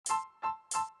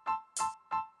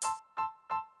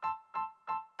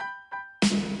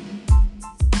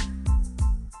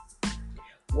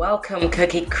Welcome,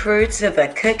 Cookie Crew, to the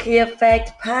Cookie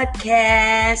Effect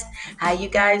Podcast. How you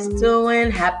guys doing?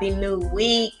 Happy New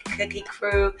Week, Cookie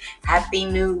Crew. Happy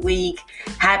New Week.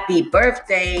 Happy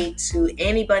birthday to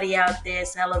anybody out there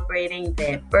celebrating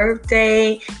their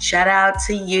birthday. Shout out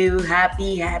to you.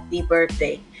 Happy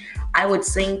birthday. I would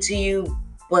sing to you,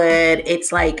 but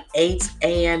it's like 8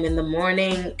 a.m. in the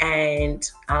morning, and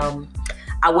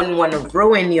I wouldn't want to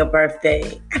ruin your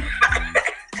birthday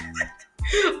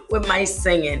with my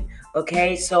singing.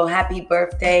 Okay, so happy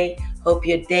birthday. Hope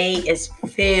your day is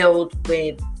filled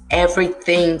with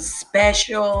everything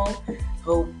special.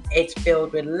 Hope it's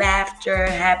filled with laughter,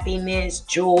 happiness,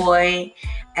 joy,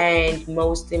 and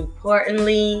most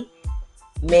importantly,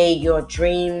 may your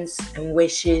dreams and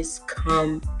wishes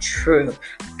come true.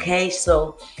 Okay,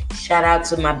 so shout out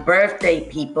to my birthday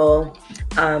people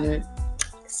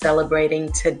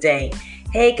celebrating today.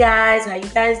 Hey guys, how you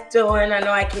guys doing? I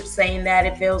know I keep saying that.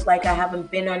 It feels like I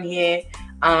haven't been on here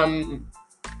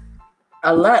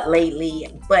a lot lately,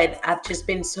 but I've just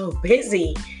been so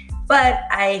busy. But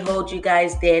I hold you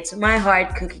guys dear to my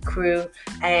heart, Cookie Crew,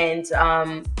 and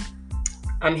I'm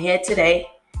here today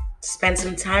to spend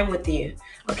some time with you.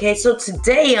 Okay, so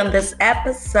today on this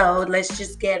episode, let's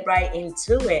just get right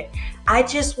into it. I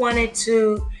just wanted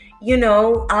to,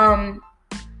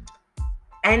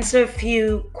 answer a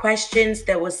few questions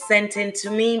that was sent in to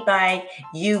me by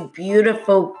you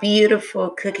beautiful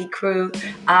Cookie Crew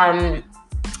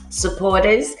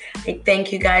supporters. I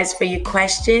thank you guys for your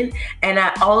question. And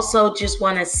I also just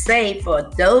want to say, for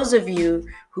those of you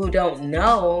who don't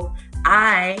know,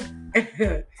 I,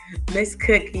 Miss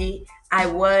Cookie, I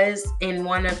was in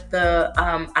the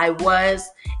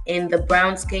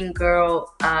Brown Skin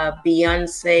Girl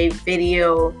Beyonce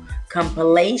video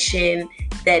compilation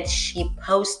that she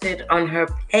posted on her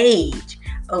page.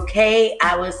 Okay,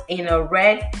 I was in a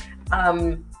red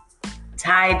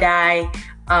tie-dye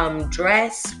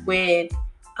dress with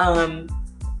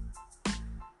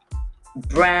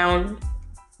brownish,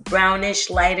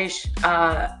 lightish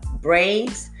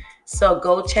braids. So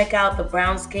go check out the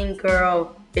Brown Skin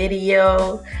Girl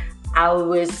video. I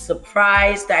was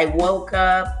surprised. I woke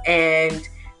up and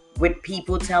with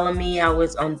people telling me I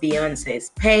was on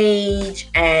Beyonce's page,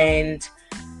 and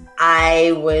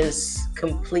I was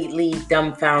completely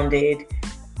dumbfounded.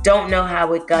 Don't know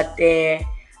how it got there.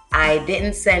 I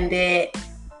didn't send it.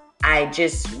 I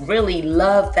just really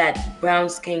love that Brown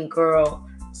Skin Girl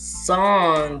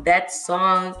song. That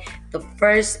song, the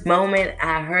first moment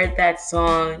I heard that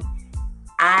song,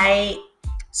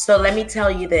 so let me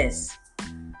tell you this.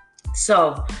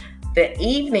 So the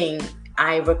evening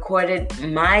I recorded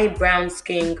my Brown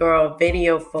Skin Girl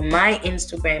video for my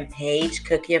Instagram page,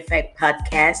 Cookie Effect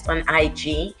Podcast on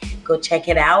IG. Go check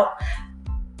it out.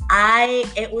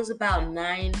 It was about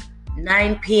 9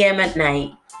 p.m. at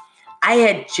night. I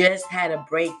had just had a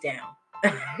breakdown.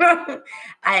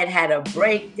 I had a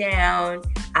breakdown.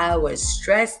 I was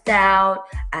stressed out.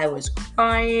 I was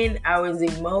crying. I was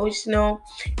emotional.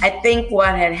 I think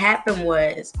what had happened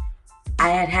was I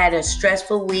had a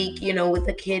stressful week, with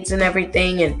the kids and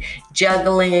everything, and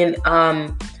juggling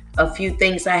a few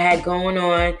things I had going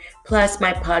on, plus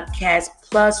my podcast,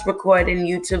 plus recording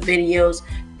YouTube videos,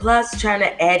 plus trying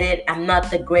to edit. I'm not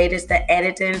the greatest at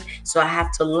editing, so I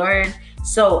have to learn.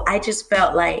 So I just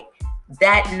felt like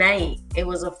that night, it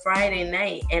was a Friday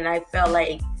night, and I felt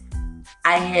like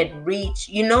I had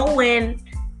reached, when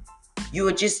you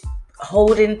were just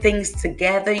holding things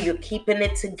together, you're keeping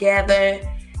it together,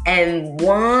 and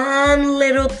one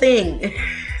little thing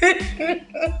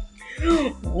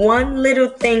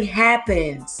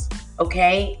happens,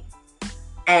 okay?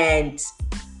 And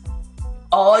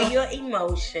all your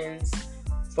emotions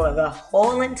for the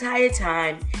whole entire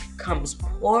time comes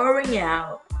pouring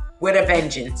out with a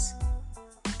vengeance.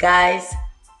 Guys,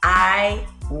 I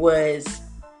was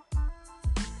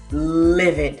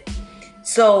livid.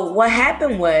 So what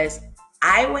happened was,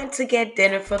 I went to get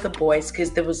dinner for the boys because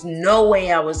there was no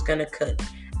way I was going to cook.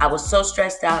 I was so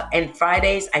stressed out. And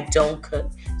Fridays, I don't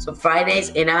cook. So Fridays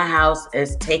in our house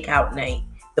is takeout night.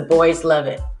 The boys love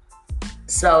it.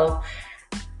 So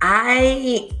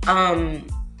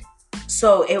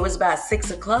so it was about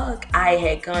 6 o'clock. I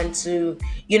had gone to,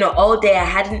 all day I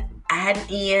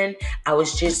hadn't eaten. I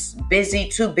was just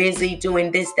too busy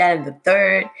doing this, that, and the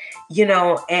third,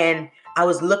 and I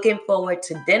was looking forward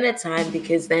to dinner time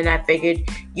because then I figured,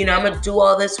 I'm going to do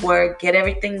all this work, get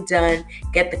everything done,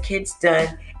 get the kids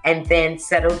done, and then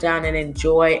settle down and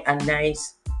enjoy a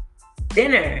nice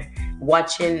dinner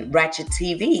watching Ratchet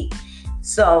TV.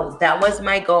 So that was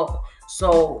my goal.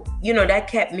 So, that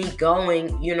kept me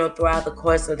going, throughout the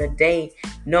course of the day,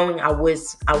 knowing I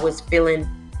was feeling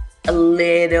a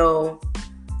little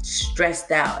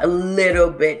stressed out, a little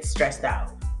bit stressed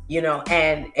out,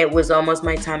 and it was almost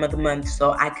my time of the month,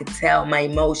 so I could tell my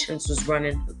emotions was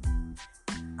running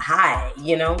high,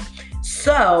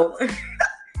 So,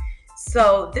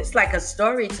 so this is like a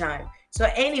story time. So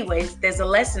anyways, there's a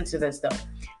lesson to this though.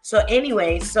 So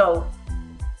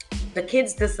the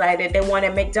kids decided they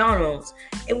wanted McDonald's.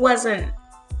 It wasn't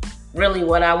really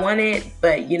what I wanted,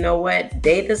 but you know what?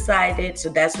 They decided, so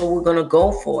that's what we're gonna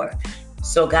go for.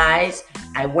 So guys,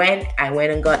 I went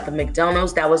and got the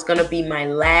McDonald's. That was gonna be my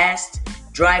last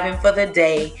driving for the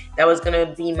day. That was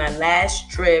gonna be my last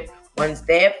trip. Once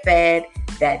they're fed,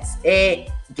 that's it.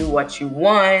 Do what you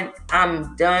want.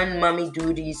 I'm done. Mommy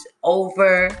duty's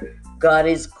over. God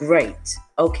is great.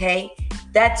 Okay?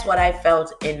 That's what I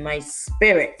felt in my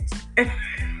spirit.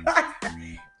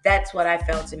 That's what I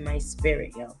felt in my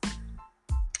spirit, yo.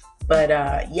 But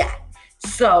yeah.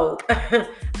 So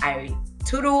I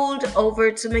tootled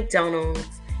over to McDonald's,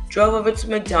 drove over to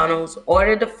McDonald's,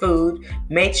 ordered the food,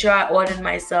 made sure I ordered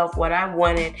myself what I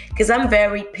wanted, because I'm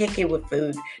very picky with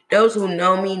food. Those who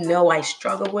know me know I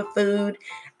struggle with food.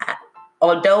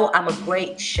 Although I'm a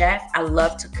great chef, I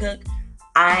love to cook,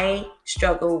 I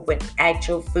struggle with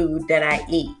actual food that I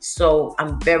eat. So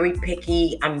I'm very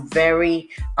picky. I'm very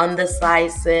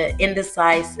indecisive,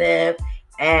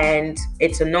 and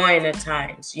it's annoying at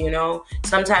times,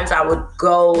 Sometimes I would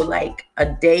go like a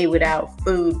day without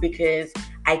food because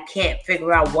I can't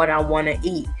figure out what I want to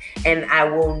eat. And I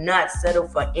will not settle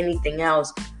for anything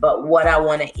else but what I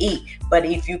want to eat. But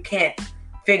if you can't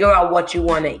figure out what you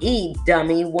want to eat,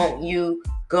 dummy, won't you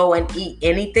go and eat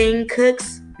anything,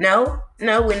 Cooks? No,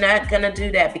 we're not going to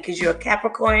do that because you're a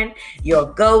Capricorn, you're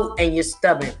a goat, and you're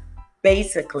stubborn.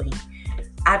 Basically,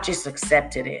 I've just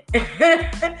accepted it.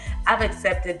 I've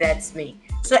accepted that's me.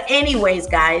 So anyways,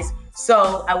 guys,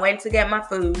 so I went to get my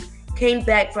food, came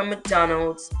back from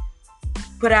McDonald's,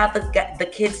 put out the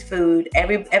kids' food.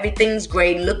 Everything's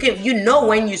great. Look at,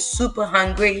 when you're super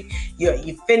hungry,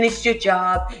 you finished your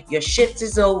job, your shift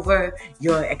is over,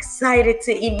 you're excited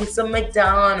to eat me some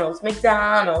McDonald's.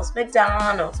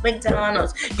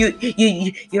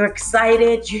 You're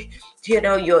excited.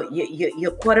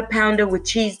 Your quarter pounder with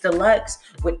cheese deluxe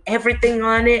with everything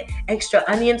on it, extra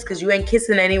onions because you ain't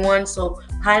kissing anyone, so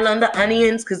pile on the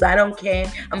onions because I don't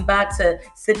care. I'm about to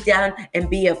sit down and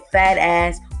be a fat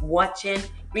ass watching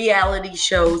reality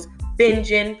shows,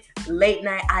 binging late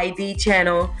night ID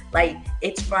channel like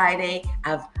it's Friday.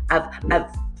 I've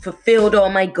fulfilled all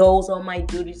my goals, all my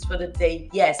duties for the day.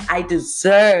 Yes, I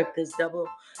deserve this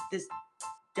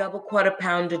double quarter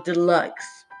pounder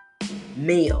deluxe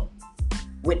meal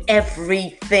with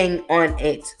everything on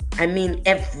it. I mean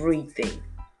everything.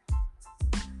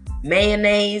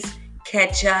 Mayonnaise,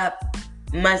 ketchup,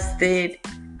 mustard,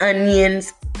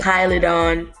 onions, pile it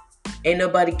on. Ain't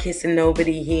nobody kissing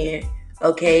nobody here.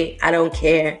 Okay? I don't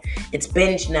care. It's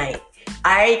binge night.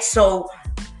 Alright, so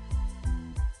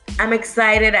I'm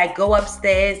excited. I go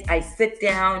upstairs. I sit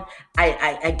down.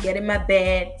 I get in my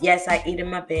bed. Yes, I eat in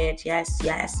my bed. Yes.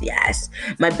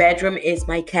 My bedroom is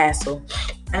my castle.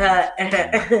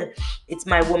 It's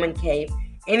my woman cave.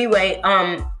 Anyway,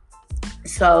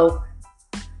 so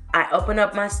I open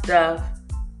up my stuff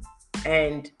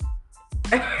and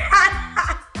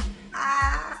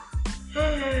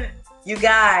you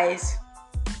guys,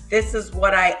 this is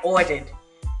what I ordered.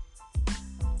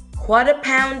 Quarter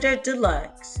pounder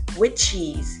deluxe with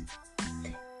cheese.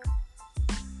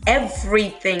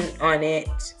 Everything on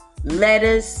it.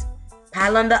 Lettuce,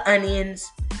 pile on the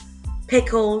onions,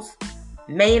 pickles,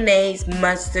 mayonnaise,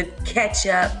 mustard,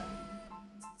 ketchup.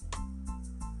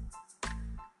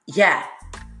 Yeah.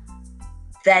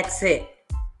 That's it.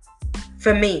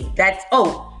 For me,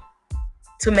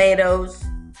 tomatoes,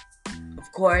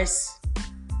 of course.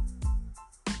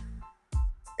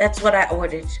 That's what I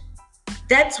ordered.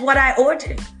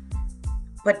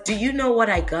 But do you know what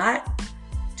I got?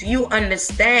 Do you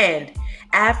understand?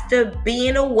 After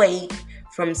being awake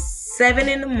from 7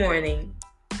 a.m,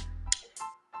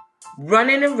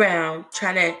 running around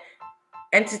trying to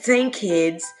entertain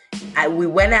kids, we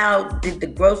went out, did the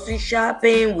grocery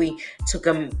shopping, we took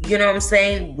them,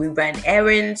 we ran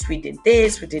errands, we did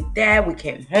this, we did that, we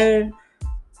came home.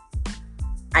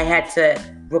 I had to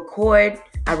record.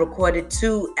 I recorded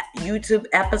 2 YouTube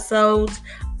episodes.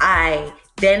 I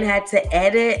then had to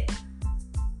edit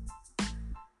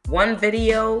 1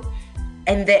 video.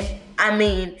 And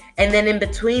then in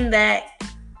between that,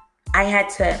 I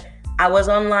was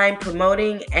online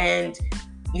promoting and,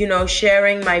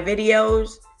 sharing my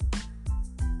videos.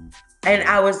 And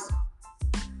I was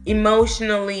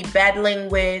emotionally battling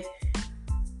with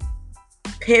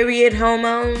period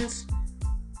hormones.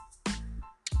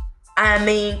 I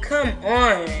mean, come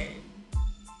on.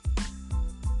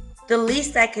 The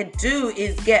least I could do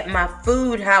is get my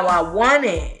food how I want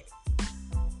it.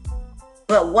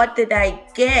 But what did I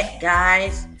get,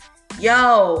 guys?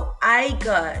 Yo, I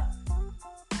got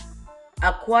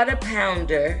a quarter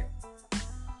pounder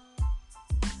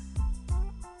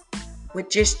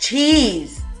with just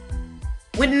cheese,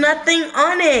 with nothing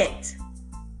on it.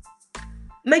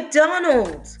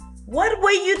 McDonald's. What were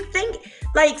you thinking?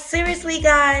 Like, seriously,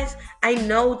 guys, I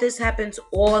know this happens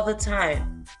all the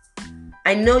time.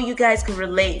 I know you guys can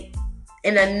relate.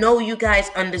 And I know you guys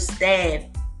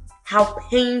understand how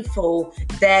painful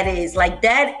that is. Like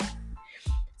that,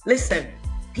 listen,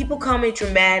 people call me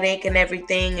dramatic and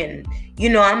everything. And, you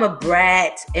know, I'm a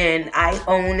brat and I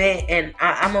own it. And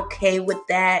I'm okay with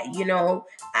that. You know,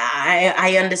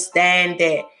 I understand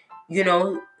that, you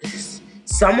know,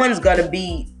 someone's got to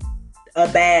be the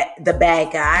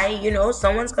bad guy. You know,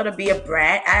 someone's got to be a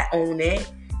brat. I own it.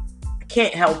 I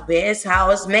can't help it. It's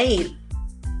how it's made.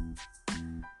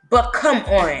 But come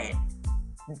on,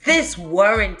 this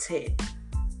warranted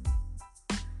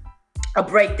a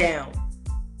breakdown.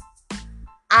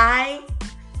 I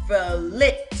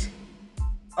flipped.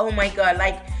 Oh my God,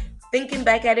 like thinking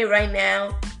back at it right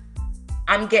now,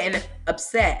 I'm getting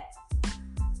upset.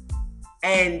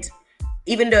 And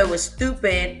even though it was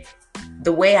stupid,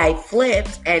 the way I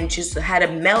flipped and just had a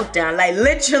meltdown, like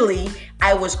literally,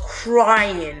 I was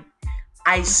crying.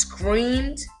 I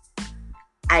screamed.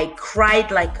 I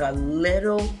cried like a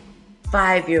little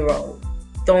 5-year-old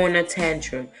throwing a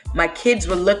tantrum. My kids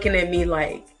were looking at me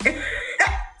like,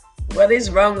 what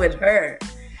is wrong with her?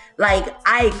 Like,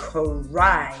 I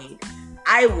cried.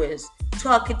 I was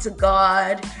talking to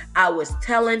God. I was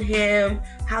telling him,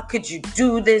 how could you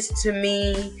do this to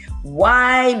me?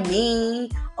 Why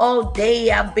me? All day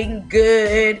I've been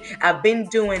good. I've been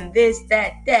doing this,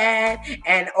 that.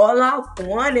 And all I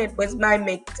wanted was my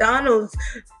McDonald's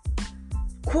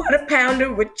quarter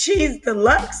pounder with cheese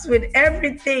deluxe with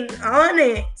everything on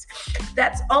it.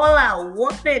 That's all I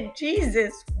wanted.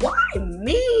 Jesus, why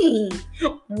me?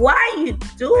 Why are you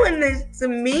doing this to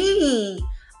me?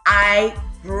 I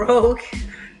broke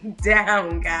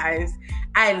down, guys.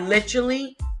 I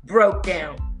literally broke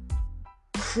down,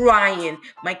 crying.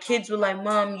 My kids were like,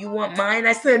 Mom, you want mine?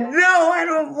 I said, no, I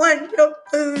don't want your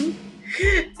food.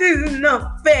 This is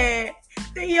not fair.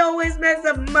 They always mess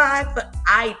up mine. But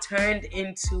I turned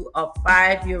into a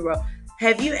 5-year-old.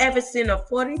 Have you ever seen a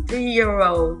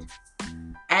 43-year-old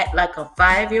act like a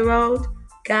 5-year-old?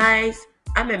 Guys,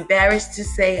 I'm embarrassed to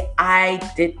say I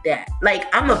did that. Like,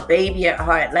 I'm a baby at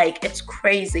heart. Like, it's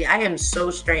crazy. I am so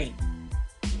strange.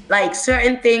 Like,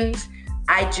 certain things,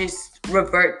 I just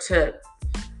revert to.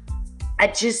 I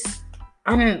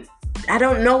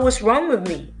don't know what's wrong with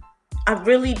me. I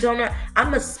really don't know.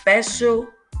 I'm a special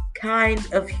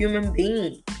kind of human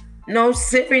being. No,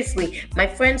 seriously. My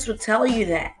friends will tell you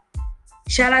that.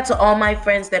 Shout out to all my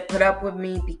friends that put up with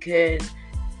me because,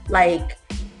 like,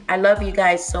 I love you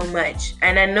guys so much.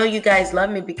 And I know you guys love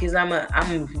me because I'm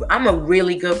a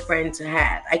really good friend to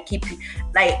have.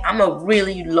 I'm a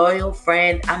really loyal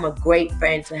friend. I'm a great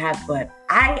friend to have. But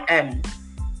I'm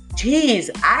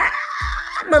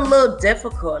a little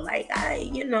difficult. Like,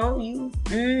 I'm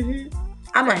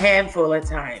a handful at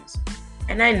times.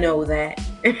 And I know that.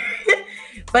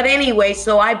 But anyway,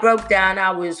 so I broke down.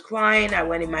 I was crying. I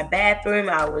went in my bathroom.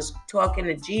 I was talking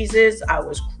to Jesus. I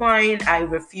was crying. I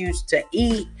refused to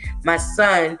eat. My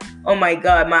son, oh my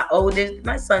God,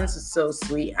 my sons are so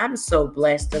sweet. I'm so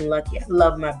blessed and lucky. I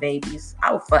love my babies.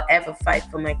 I will forever fight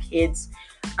for my kids.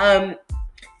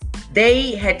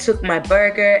 They had took my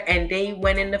burger and they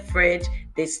went in the fridge.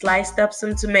 They sliced up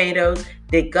some tomatoes.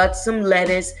 They got some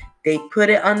lettuce. They put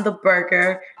it on the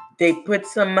burger. They put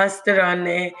some mustard on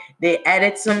there. They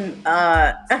added some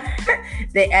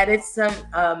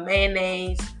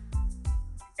mayonnaise,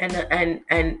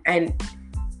 and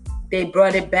they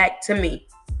brought it back to me.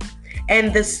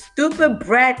 And the stupid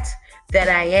brat that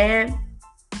I am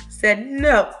said,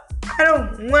 "No, I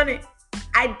don't want it."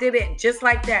 I did it just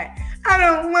like that. I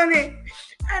don't want it.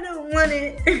 I don't want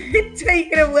it.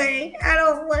 Take it away. I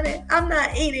don't want it. I'm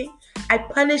not eating. I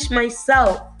punished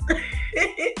myself.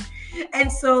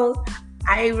 And so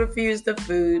I refused the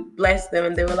food. Bless them.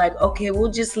 And they were like, okay,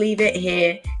 we'll just leave it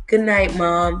here. Good night,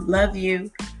 Mom. Love you.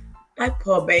 My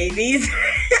poor babies.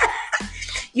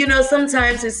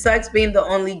 Sometimes it sucks being the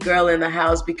only girl in the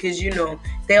house because,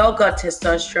 they all got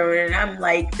testosterone. And I'm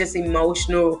like this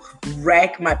emotional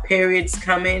wreck. My period's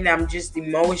coming. I'm just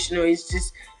emotional. It's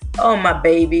just, oh, my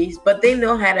babies. But they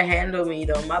know how to handle me,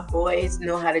 though. My boys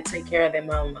know how to take care of their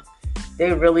mama.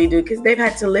 They really do, because they've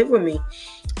had to live with me.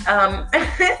 Um,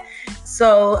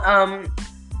 so,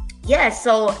 yeah,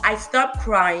 so I stopped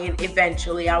crying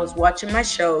eventually. I was watching my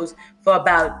shows for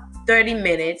about 30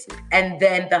 minutes, and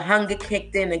then the hunger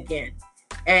kicked in again.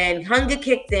 And hunger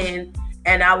kicked in,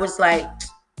 and I was like,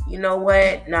 you know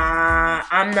what? Nah,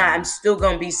 I'm not. I'm still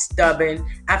going to be stubborn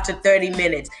after 30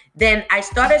 minutes. Then I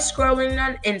started scrolling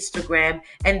on Instagram,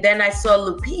 and then I saw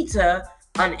Lupita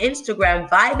on Instagram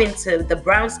vibing to the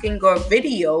Brown Skin Girl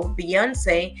video,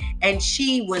 Beyonce, and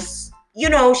she was,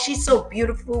 she's so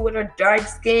beautiful with her dark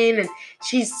skin, and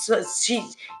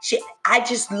I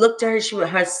just looked at her.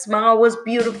 Her smile was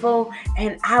beautiful,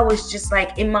 and I was just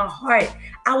like, in my heart,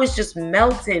 I was just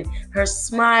melting. Her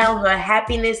smile, her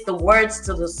happiness, the words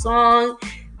to the song,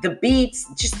 the beats,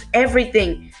 just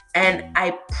everything. And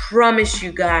I promise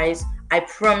you guys, I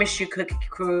promise you, Cookie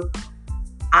Crew,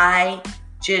 I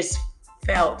just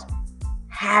felt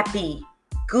happy,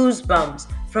 goosebumps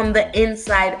from the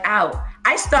inside out.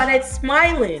 I started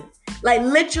smiling, like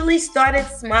literally started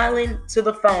smiling to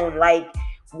the phone, like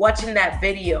watching that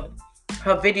video,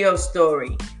 her video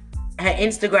story, her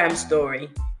Instagram story.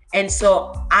 And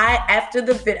so after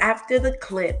the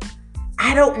clip,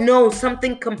 I don't know,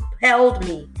 something compelled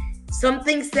me.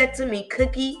 Something said to me,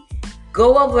 Cookie,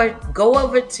 go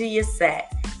over to your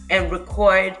set and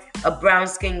record a Brown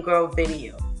Skin Girl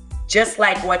video, just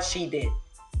like what she did.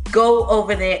 Go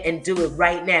over there and do it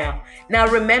right now. Now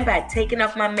remember, I'd taken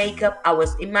off my makeup. I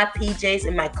was in my PJs,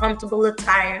 in my comfortable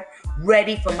attire,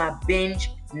 ready for my binge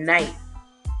night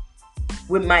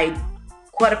with my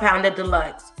Quarter Pounder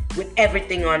Deluxe, with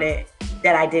everything on it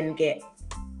that I didn't get.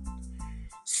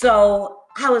 So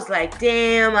I was like,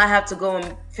 damn, I have to go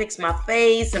and fix my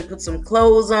face and put some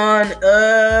clothes on.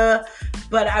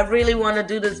 But I really want to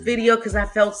do this video because I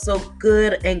felt so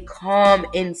good and calm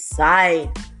inside.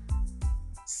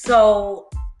 So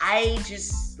I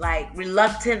just like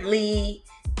reluctantly,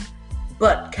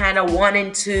 but kind of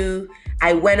wanting to,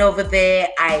 I went over there,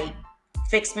 I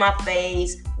fixed my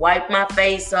face, wiped my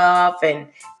face off, and,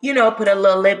 put a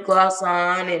little lip gloss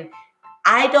on. And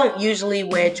I don't usually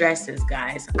wear dresses,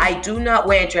 guys. I do not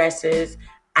wear dresses.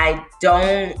 I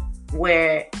don't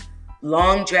wear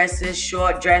long dresses,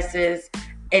 short dresses.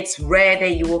 It's rare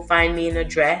that you will find me in a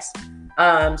dress.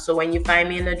 So when you find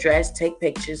me in a dress, take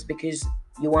pictures, because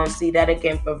you won't see that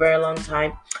again for a very long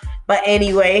time. But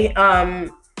anyway, I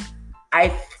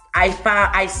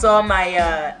saw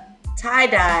my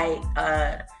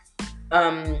tie-dye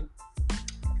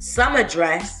summer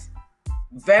dress,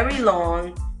 very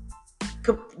long,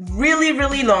 really,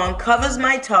 really long, covers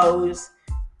my toes.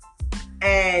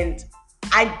 And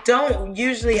I've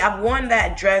worn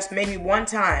that dress maybe one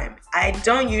time. I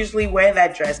don't usually wear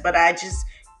that dress, but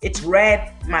it's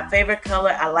red, my favorite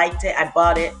color. I liked it, I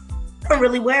bought it. I don't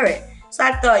really wear it. So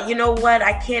I thought, you know what?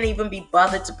 I can't even be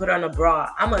bothered to put on a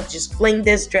bra. I'm going to just fling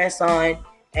this dress on,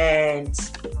 and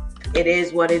it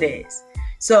is what it is.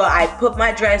 So I put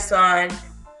my dress on,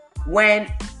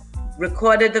 went,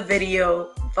 recorded the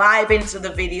video, vibe into the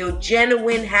video,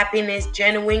 genuine happiness,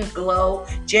 genuine glow,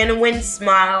 genuine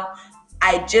smile.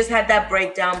 I just had that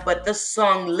breakdown, but the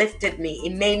song lifted me.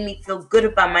 It made me feel good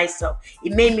about myself.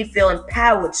 It made me feel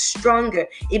empowered, stronger.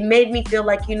 It made me feel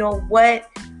like, you know what?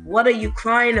 What are you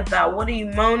crying about? What are you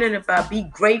moaning about? Be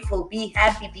grateful, be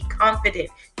happy, be confident.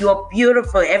 You are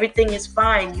beautiful. Everything is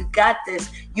fine. You got this.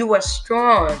 You are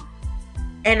strong.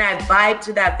 And I vibed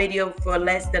to that video for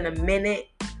less than a minute.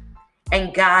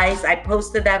 And guys, I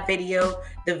posted that video.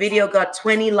 The video got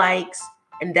 20 likes,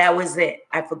 and that was it.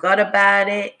 I forgot about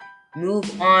it.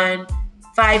 Move on.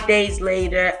 5 days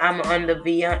later, I'm on the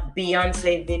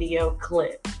Beyonce video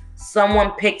clip.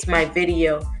 Someone picked my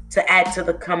video to add to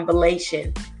the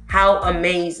compilation. How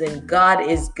amazing. God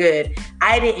is good.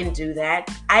 I didn't do that.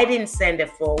 I didn't send it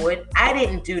forward. I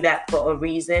didn't do that for a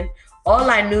reason. All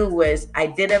I knew was I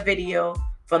did a video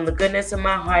from the goodness of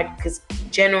my heart, because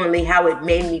genuinely how it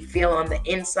made me feel on the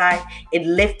inside, it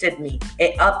lifted me.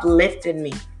 It uplifted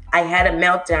me. I had a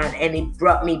meltdown, and it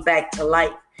brought me back to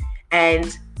life.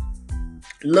 And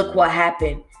look what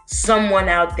happened. Someone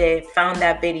out there found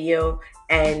that video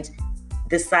and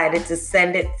decided to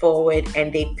send it forward,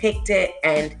 and they picked it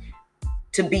and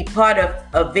to be part of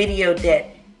a video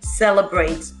that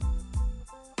celebrates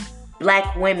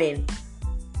Black women,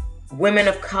 women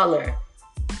of color,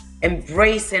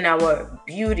 embracing our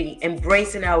beauty,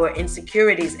 embracing our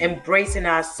insecurities, embracing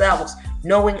ourselves,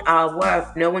 knowing our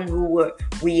worth, knowing who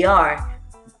we are,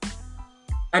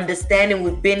 understanding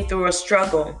we've been through a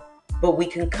struggle, but we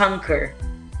can conquer.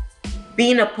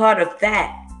 Being a part of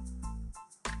that.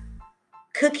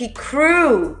 Cookie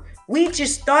Crew, we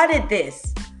just started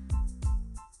this.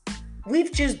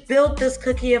 We've just built this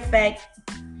Cookie Effect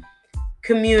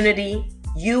community,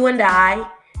 you and I,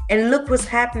 and look what's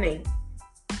happening.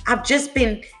 I've just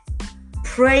been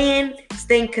praying,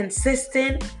 staying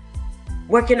consistent,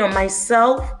 working on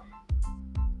myself,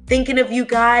 thinking of you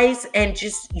guys and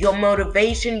just your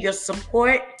motivation, your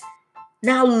support.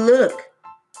 Now look.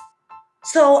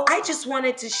 So I just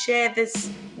wanted to share this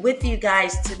with you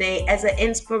guys today as an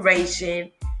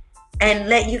inspiration and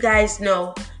let you guys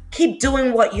know, keep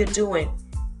doing what you're doing.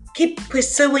 Keep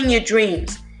pursuing your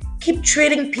dreams. Keep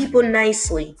treating people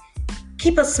nicely.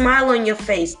 Keep a smile on your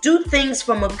face. Do things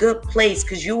from a good place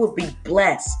because you will be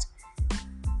blessed.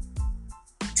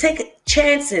 Take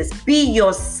chances. Be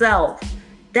yourself.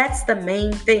 That's the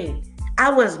main thing.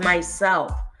 I was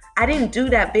myself. I didn't do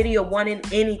that video wanting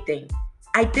anything.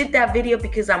 I did that video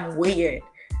because I'm weird.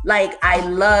 Like, I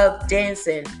love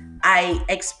dancing. I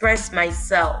express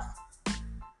myself.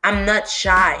 I'm not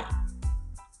shy.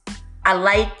 I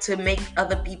like to make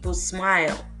other people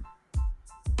smile.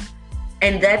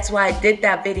 And that's why I did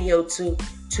that video, to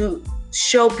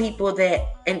show people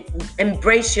that and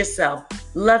embrace yourself,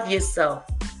 love yourself.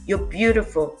 You're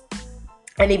beautiful.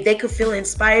 And if they could feel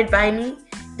inspired by me,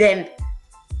 then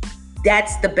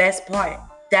that's the best part.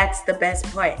 That's the best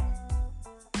part.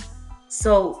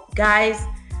 So, guys,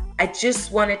 I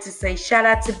just wanted to say shout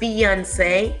out to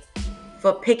Beyonce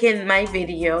for picking my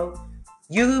video.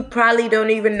 You probably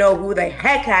don't even know who the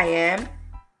heck I am,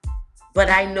 but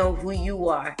I know who you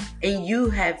are. And you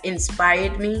have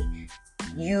inspired me.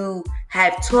 You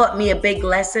have taught me a big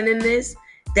lesson in this,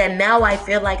 that now I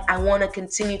feel like I want to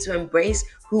continue to embrace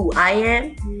who I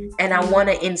am, and I want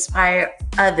to inspire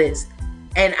others.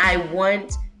 And I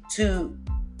want to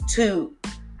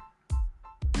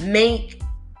make,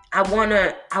 I want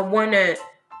to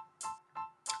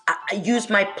use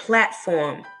my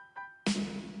platform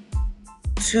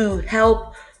to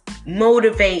help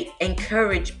motivate,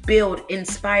 encourage, build,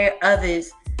 inspire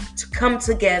others to come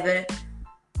together,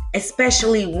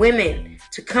 especially women,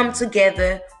 to come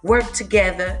together, work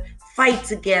together, fight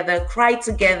together, cry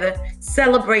together,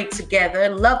 celebrate together,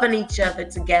 love on each other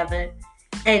together,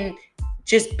 and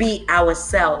just be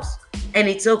ourselves. And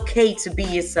it's okay to be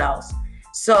yourselves.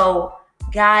 So,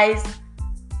 guys,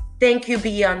 thank you,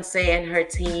 Beyonce and her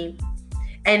team.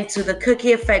 And to the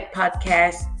Cookie Effect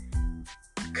Podcast,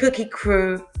 Cookie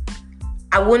Crew,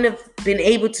 I wouldn't have been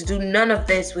able to do none of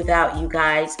this without you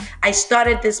guys. I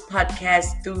started this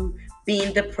podcast through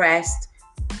being depressed,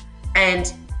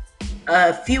 and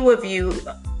a few of you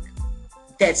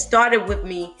that started with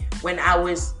me when I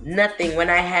was nothing, when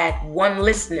I had one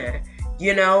listener,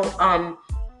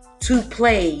 2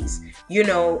 plays,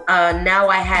 now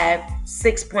I have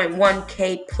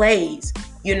 6.1K plays,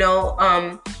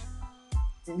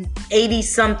 80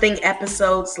 something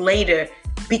episodes later,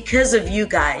 because of you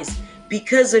guys,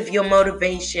 because of your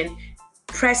motivation,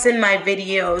 pressing my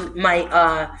video, my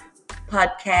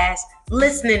podcast,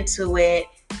 listening to it.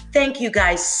 Thank you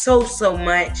guys so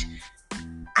much.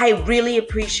 I really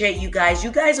appreciate you guys.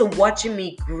 You guys are watching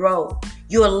me grow.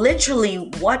 You're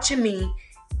literally watching me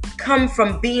come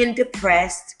from being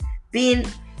depressed, being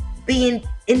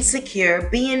insecure,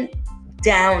 being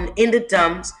down in the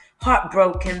dumps,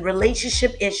 heartbroken,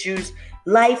 relationship issues,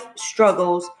 life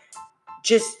struggles,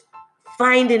 just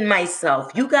finding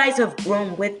myself. You guys have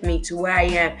grown with me to where I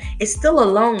am. It's still a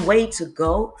long way to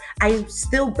go. I'm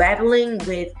still battling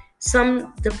with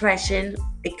some depression.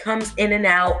 It comes in and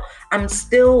out. I'm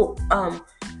still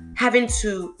having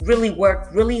to really work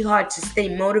really hard to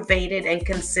stay motivated and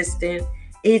consistent.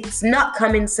 It's not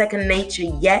coming second nature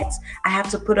yet. I have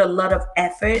to put a lot of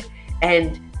effort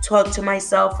and talk to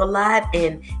myself a lot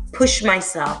and push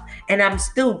myself. And I'm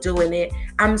still doing it.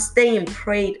 I'm staying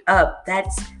prayed up.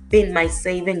 That's been my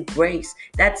saving grace.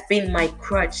 That's been my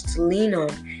crutch to lean on.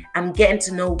 I'm getting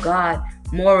to know God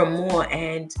more and more,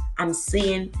 and I'm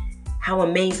seeing how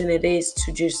amazing it is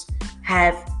to just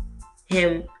have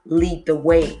Him lead the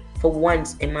way for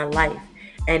once in my life.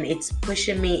 And it's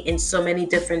pushing me in so many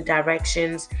different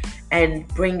directions and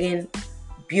bringing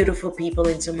beautiful people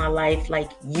into my life, like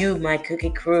you, my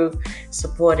Cookie Crew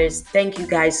supporters. Thank you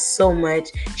guys so much.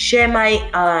 Share my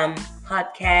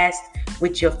podcast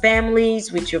with your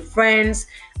families, with your friends.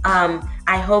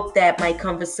 I hope that my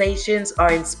conversations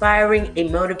are inspiring.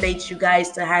 It motivates you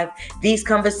guys to have these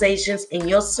conversations in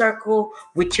your circle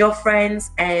with your friends,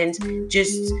 and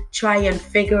just try and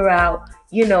figure out,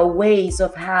 ways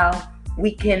of how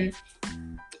we can,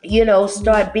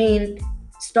 start being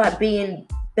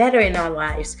better in our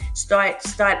lives. Start,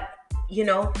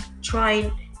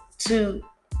 trying to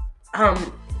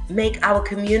make our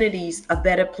communities a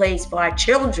better place for our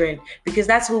children, because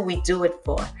that's who we do it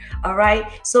for. All right.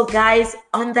 So guys,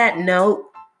 on that note,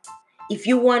 if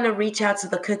you want to reach out to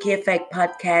the Cookie Effect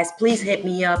podcast, please hit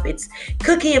me up. It's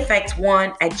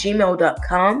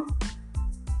cookieeffect1@gmail.com.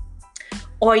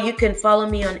 Or you can follow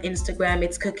me on Instagram.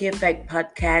 It's Cookie Effect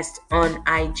Podcast on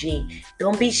IG.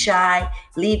 Don't be shy.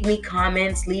 Leave me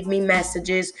comments. Leave me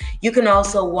messages. You can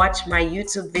also watch my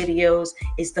YouTube videos.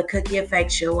 It's the Cookie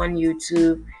Effect Show on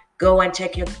YouTube. Go and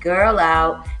check your girl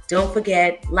out. Don't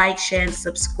forget, like, share, and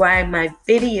subscribe my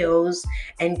videos,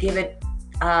 and give it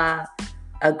a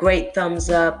great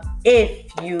thumbs up if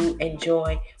you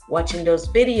enjoy watching those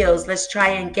videos. Let's try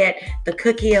and get the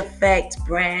Cookie Effect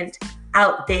brand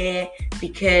out there,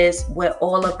 because we're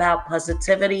all about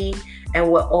positivity and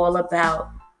we're all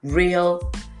about real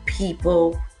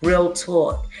people, real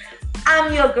talk.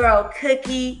 I'm your girl,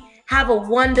 Cookie. Have a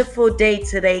wonderful day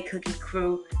today, Cookie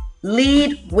Crew.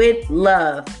 Lead with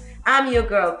love. I'm your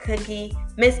girl, Cookie,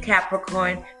 Miss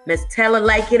Capricorn, Miss Tell It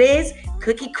Like It Is,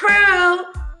 Cookie Crew.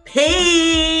 Peace.